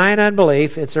if you die in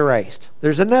unbelief, it's erased.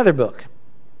 There's another book.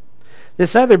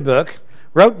 This other book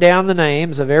wrote down the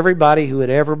names of everybody who had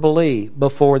ever believed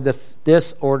before the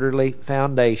disorderly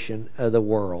foundation of the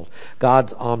world.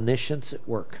 God's omniscience at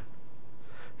work.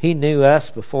 He knew us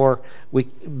before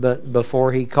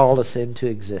He called us into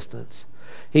existence.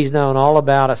 He's known all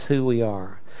about us, who we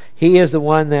are. He is the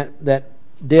one that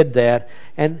did that.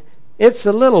 And it's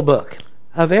a little book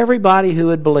of everybody who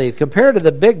would believe, compared to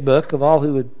the big book of all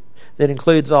who would, that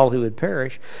includes all who would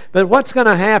perish. But what's going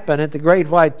to happen at the great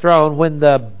white throne when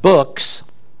the books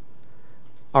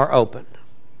are opened?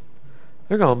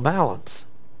 They're going to balance.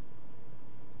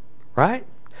 Right?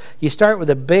 You start with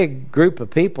a big group of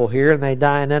people here and they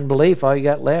die in unbelief. All you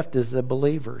got left is the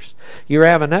believers. You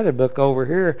have another book over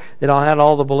here that'll have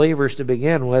all the believers to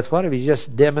begin with. What have you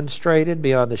just demonstrated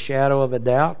beyond the shadow of a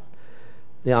doubt?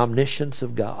 The omniscience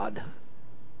of God.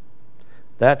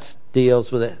 That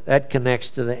deals with it. That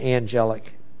connects to the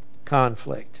angelic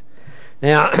conflict.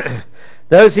 Now,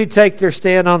 those who take their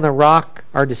stand on the rock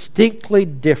are distinctly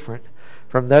different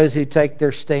from those who take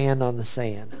their stand on the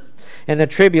sand. In the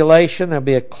tribulation, there'll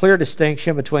be a clear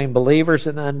distinction between believers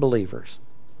and unbelievers.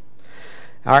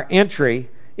 Our entry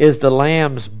is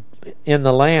in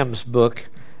the Lamb's book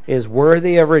is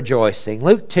worthy of rejoicing.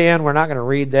 Luke 10, we're not going to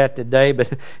read that today,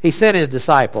 but He sent His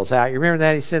disciples out. You remember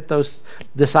that? He sent those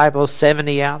disciples,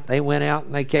 70 out. They went out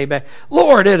and they came back.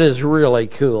 Lord, it is really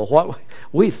cool.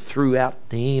 We threw out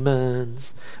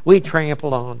demons. We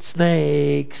trampled on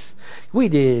snakes. We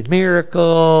did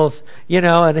miracles.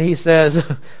 And He says,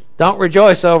 don't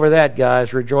rejoice over that,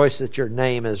 guys. Rejoice that your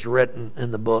name is written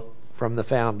in the book from the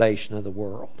foundation of the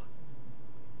world.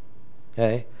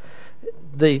 Okay?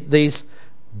 These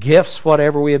gifts,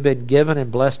 whatever we have been given and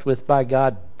blessed with by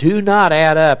God, do not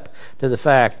add up to the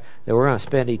fact that we're going to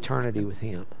spend eternity with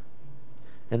Him.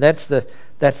 And that's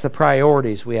the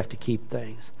priorities we have to keep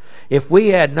things. If we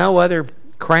had no other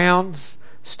crowns,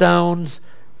 stones,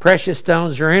 precious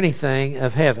stones, or anything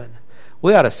of heaven,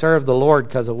 we ought to serve the Lord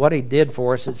because of what He did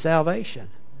for us at salvation.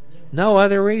 No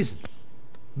other reason.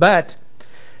 But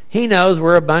He knows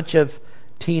we're a bunch of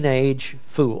teenage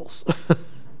fools.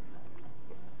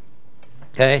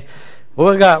 Okay?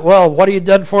 What have you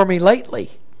done for me lately?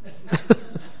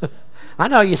 I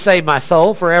know you saved my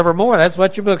soul forevermore. That's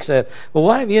what your book says. Well,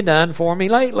 what have you done for me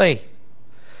lately?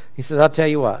 He says, I'll tell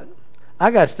you what.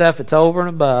 I got stuff that's over and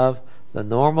above the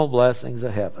normal blessings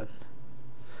of heaven.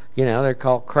 They're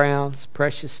called crowns,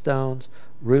 precious stones,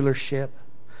 rulership.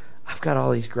 I've got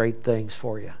all these great things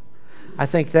for you. I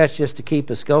think that's just to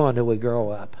keep us going till we grow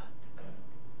up.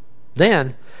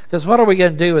 Then, because what are we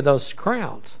going to do with those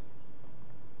crowns?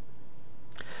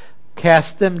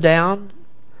 Cast them down,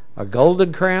 our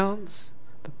golden crowns,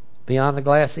 beyond the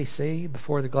glassy sea,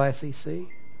 before the glassy sea.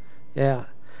 Yeah.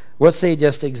 We'll see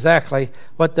just exactly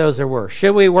what those are worth.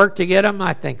 Should we work to get them?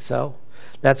 I think so.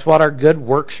 That's what our good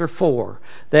works are for,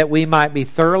 that we might be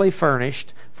thoroughly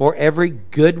furnished for every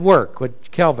good work, which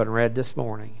Kelvin read this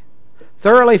morning.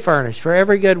 Thoroughly furnished for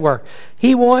every good work.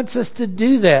 He wants us to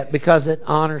do that because it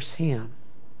honors Him.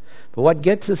 But what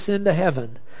gets us into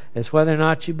heaven is whether or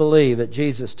not you believe that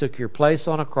Jesus took your place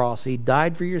on a cross. He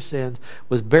died for your sins,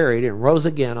 was buried, and rose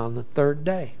again on the third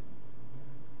day.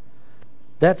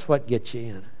 That's what gets you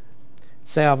in.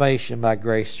 Salvation by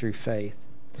grace through faith.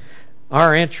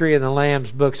 Our entry in the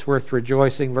Lamb's book's worth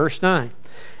rejoicing. Verse 9.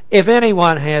 If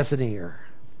anyone has an ear.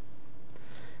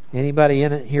 Anybody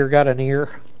in it here got an ear?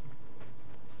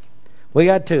 We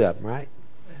got two of them, right?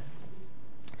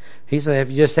 He said,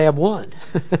 if you just have one,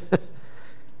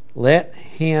 let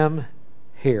him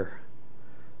hear.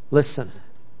 Listen.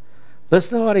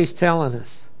 Listen to what he's telling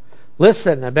us.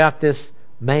 Listen about this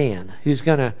man who's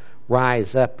going to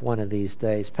rise up one of these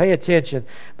days. Pay attention.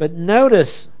 But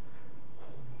notice,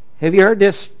 have you heard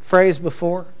this phrase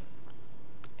before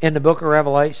in the book of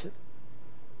Revelation?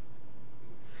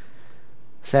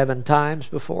 7 times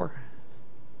before.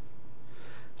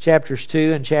 Chapters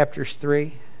 2 and chapters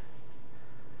 3.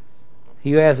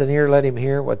 He who has an ear, let him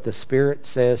hear what the Spirit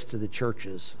says to the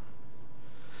churches.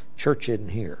 Church isn't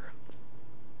here.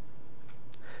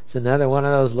 It's another one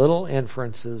of those little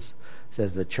inferences.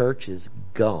 Says the church is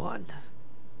gone.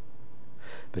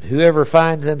 But whoever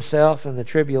finds himself in the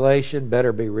tribulation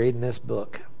better be reading this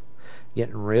book.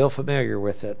 Getting real familiar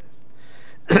with it.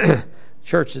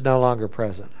 Church is no longer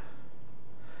present.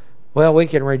 Well, we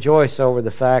can rejoice over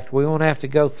the fact we won't have to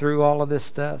go through all of this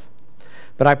stuff.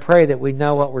 But I pray that we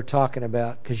know what we're talking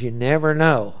about, because you never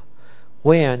know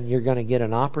when you're going to get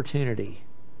an opportunity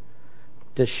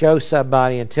to show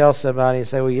somebody and tell somebody and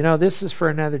say, well, you know, this is for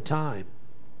another time.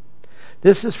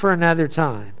 This is for another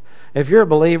time. If you're a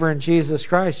believer in Jesus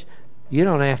Christ, you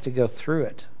don't have to go through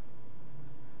it.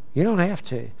 You don't have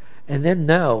to. And then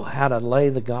know how to lay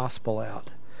the gospel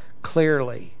out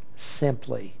clearly,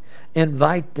 simply.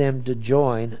 Invite them to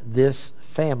join this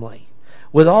family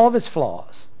with all of its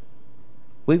flaws.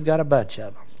 We've got a bunch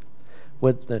of them.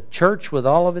 With the church with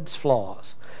all of its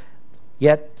flaws.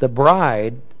 Yet the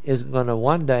bride is going to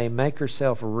one day make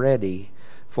herself ready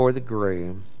for the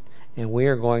groom, and we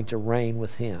are going to reign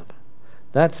with him.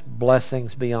 That's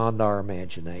blessings beyond our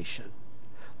imagination.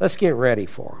 Let's get ready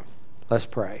for them. Let's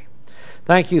pray.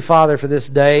 Thank you, Father, for this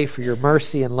day, for your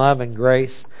mercy and love and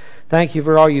grace. Thank you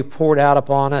for all you poured out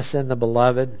upon us in the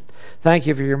beloved. Thank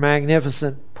you for your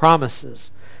magnificent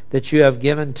promises that you have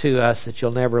given to us, that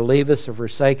you'll never leave us or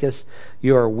forsake us.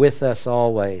 You are with us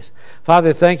always.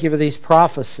 Father, thank you for these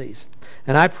prophecies.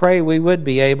 And I pray we would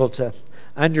be able to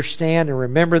understand and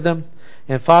remember them.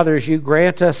 And Father, as you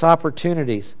grant us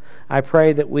opportunities, I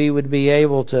pray that we would be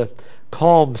able to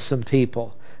calm some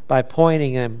people by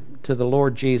pointing them to the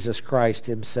Lord Jesus Christ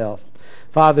himself.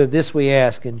 Father, this we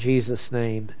ask in Jesus'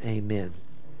 name. Amen.